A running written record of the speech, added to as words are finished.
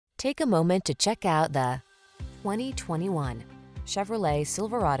Take a moment to check out the 2021 Chevrolet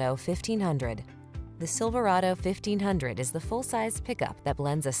Silverado 1500. The Silverado 1500 is the full-size pickup that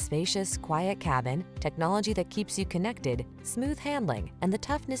blends a spacious, quiet cabin, technology that keeps you connected, smooth handling, and the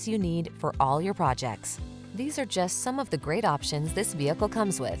toughness you need for all your projects. These are just some of the great options this vehicle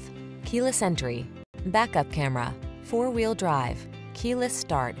comes with: keyless entry, backup camera, four-wheel drive, keyless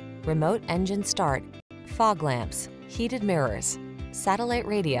start, remote engine start, fog lamps, heated mirrors, satellite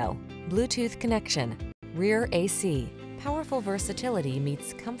radio, Bluetooth connection, rear AC. Powerful versatility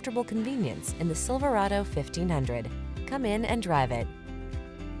meets comfortable convenience in the Silverado 1500. Come in and drive it.